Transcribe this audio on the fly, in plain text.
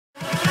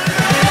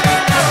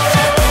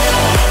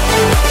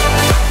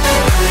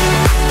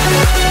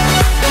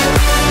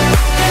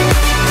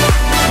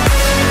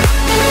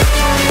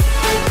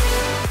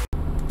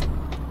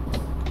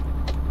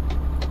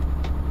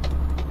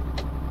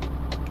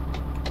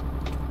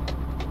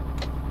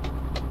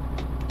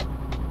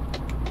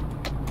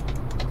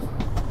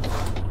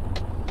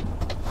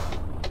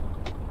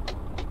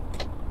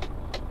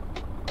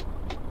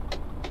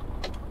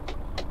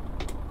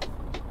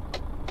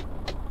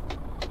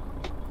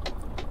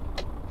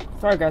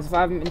Sorry guys if I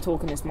haven't been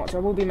talking this much. I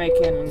will be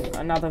making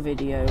another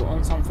video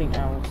on something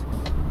else.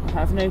 I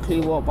have no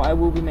clue what, but I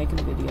will be making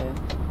a video.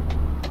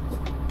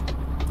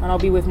 And I'll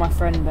be with my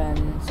friend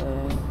Ben,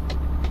 so...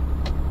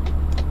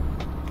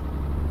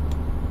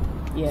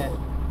 yeah.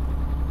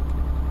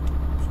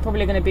 It's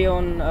probably going to be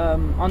on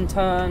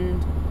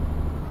Unturned,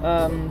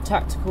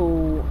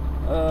 Tactical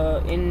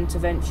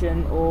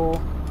Intervention, or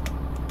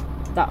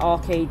that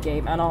arcade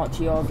game, an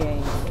Archie-R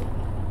game.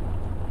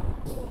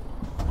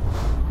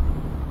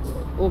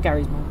 Or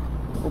Garry's Mod,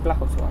 or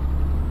Black Ops 1.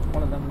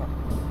 One of them.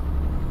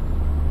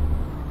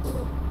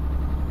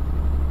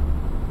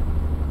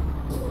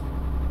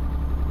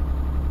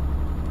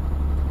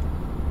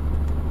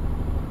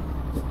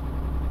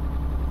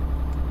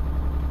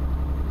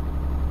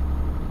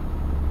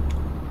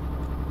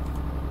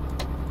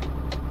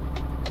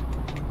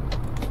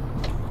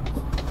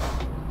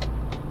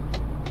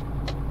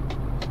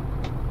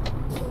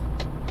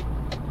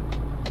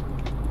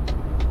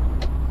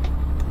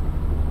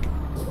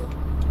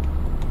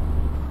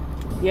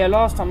 Yeah,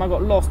 last time I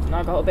got lost and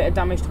I got a bit of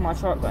damage to my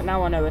truck, but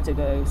now I know where to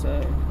go,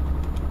 so...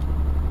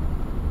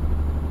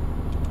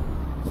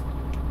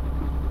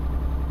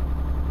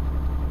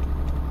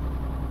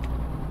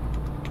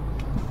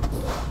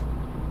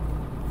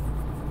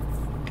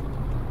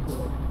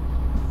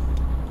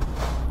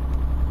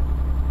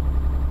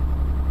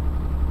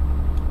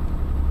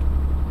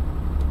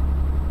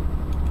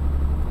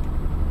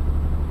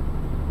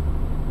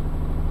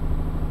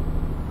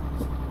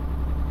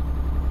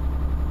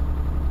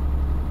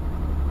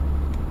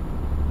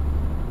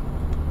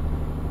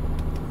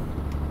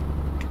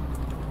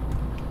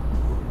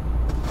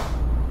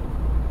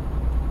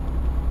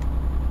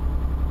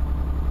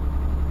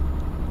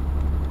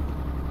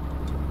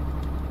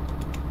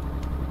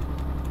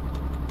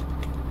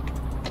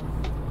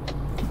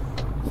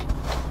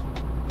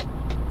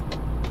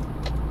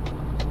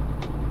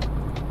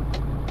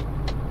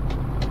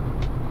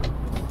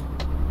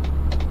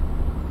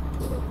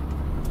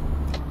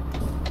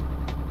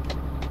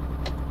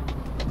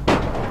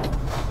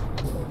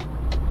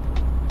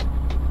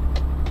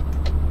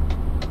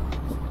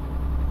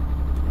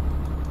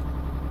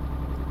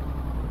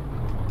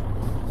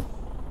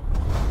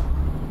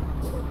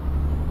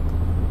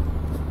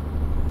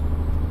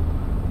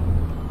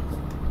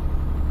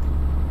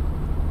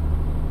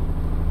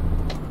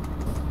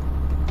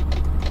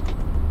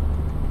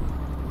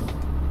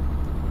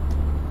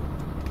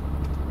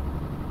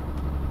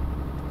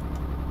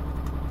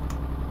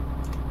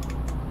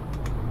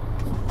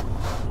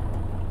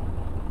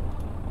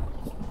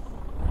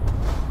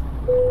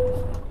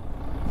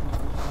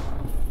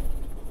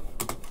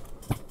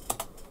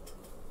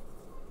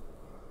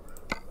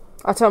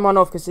 I turn mine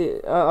off because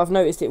I've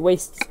noticed it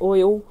wastes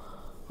oil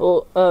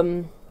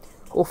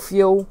or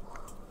fuel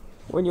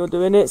when you're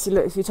doing it. So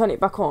look, if you turn it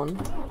back on,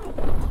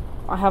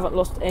 I haven't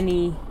lost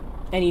any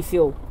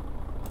fuel.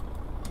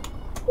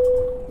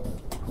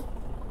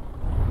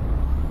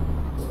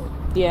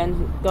 Yeah,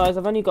 and guys,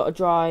 I've only got to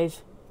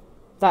drive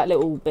that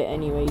little bit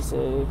anyway,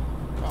 so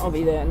I'll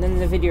be there, and then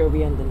the video will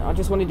be ending. I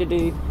just wanted to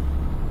do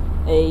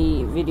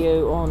a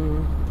video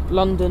on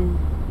London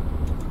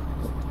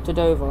to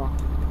Dover.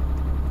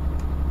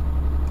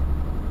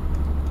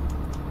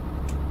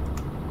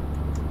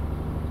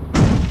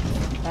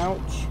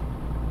 Ouch.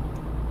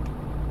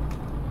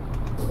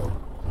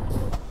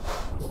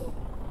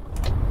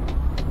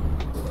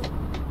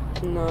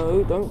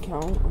 No, don't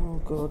count.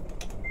 Oh god.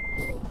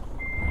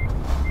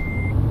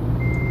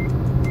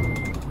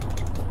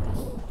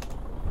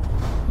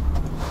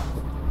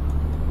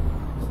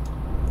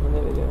 And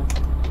there we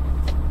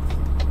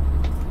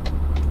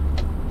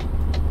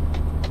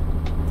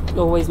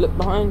go. Always look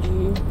behind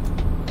you.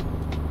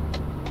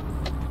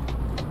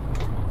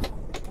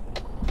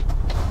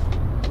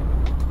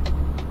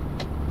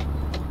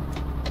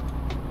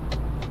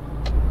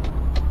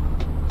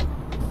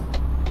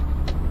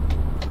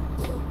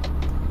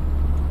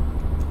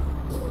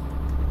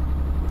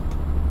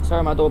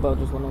 Sorry, my doorbell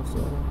just went off, so...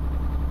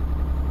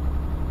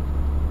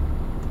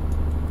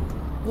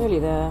 nearly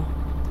there.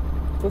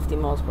 50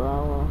 miles per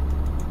hour.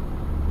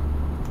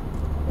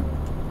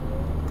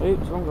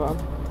 Oops, wrong one.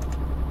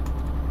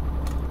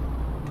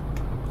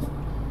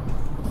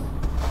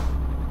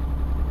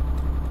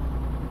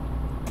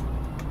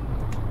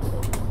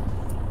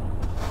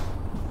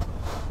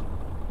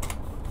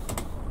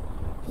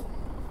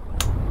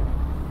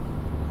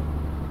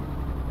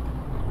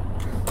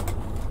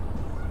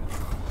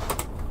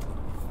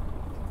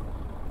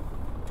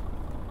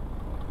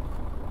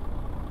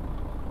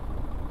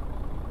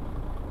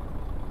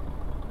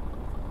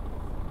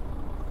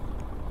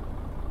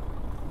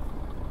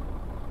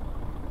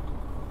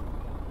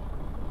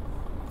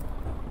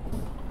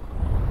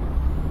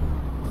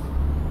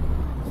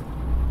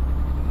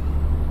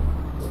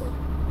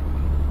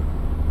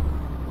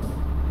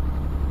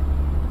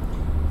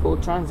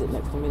 Ford Transit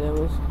next to me there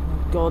was.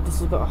 Oh god,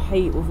 this is what I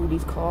hate with all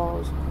these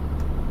cars.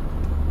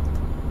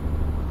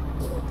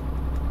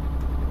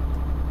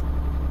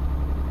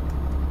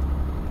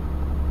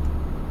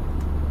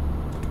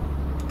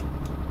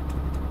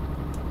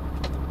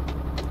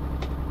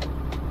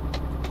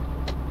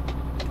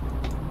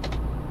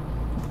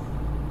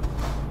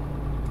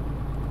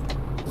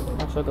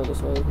 Should I go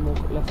this way with more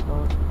less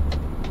cars?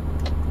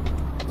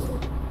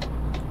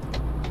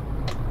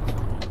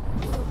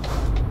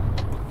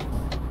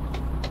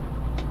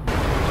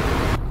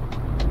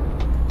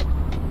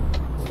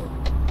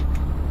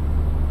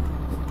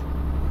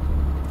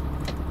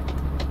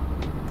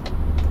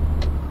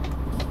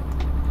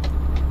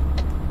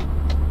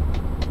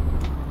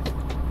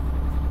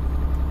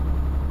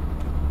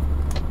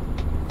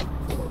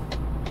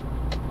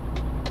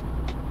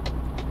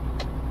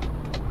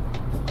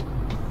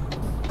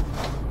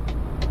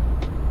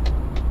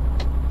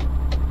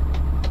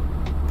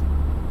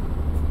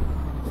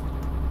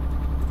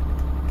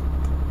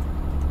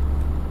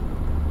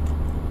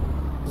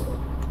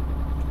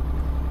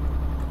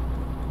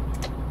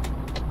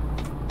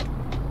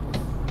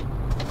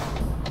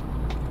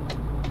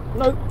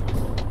 Nope.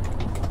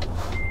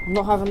 I'm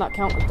not having that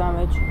count as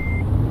damage.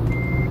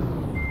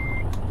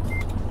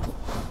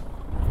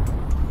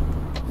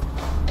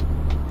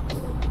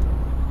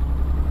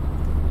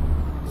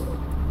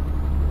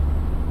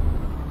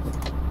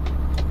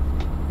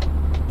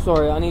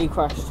 Sorry, I nearly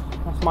crashed.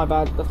 That's my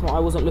bad. That's not. I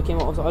wasn't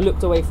looking. I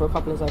looked away for a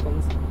couple of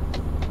seconds.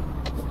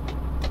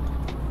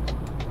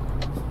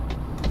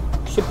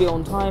 Should be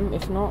on time.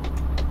 If not,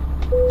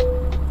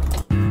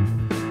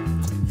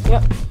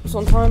 yep, it's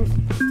on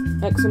time.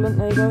 Excellent.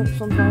 There you go. It's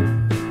on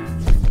time.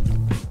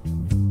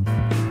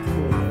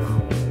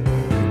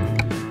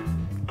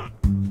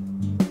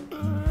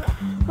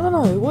 I don't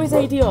know. What is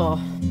ADR?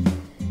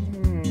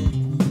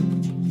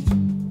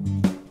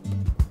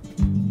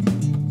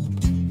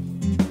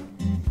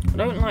 I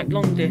don't like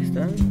long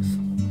distance.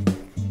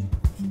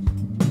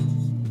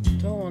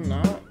 Don't want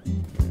that.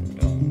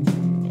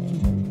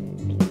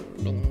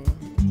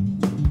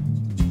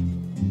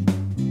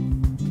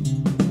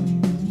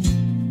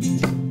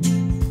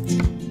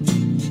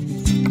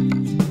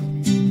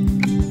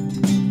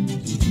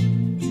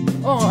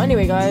 Oh,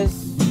 anyway, guys.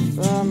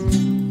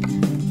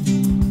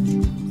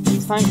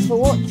 Thanks for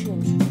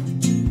watching.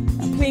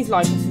 Please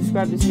like and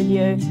subscribe to this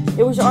video.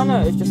 It was, I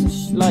know, it's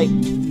just like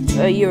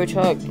a Euro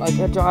Truck, like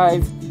a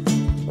drive.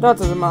 But that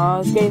doesn't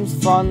matter, this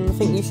game's fun, I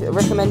think you should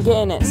recommend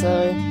getting it,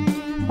 so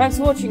thanks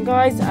for watching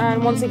guys,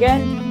 and once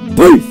again,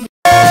 peace!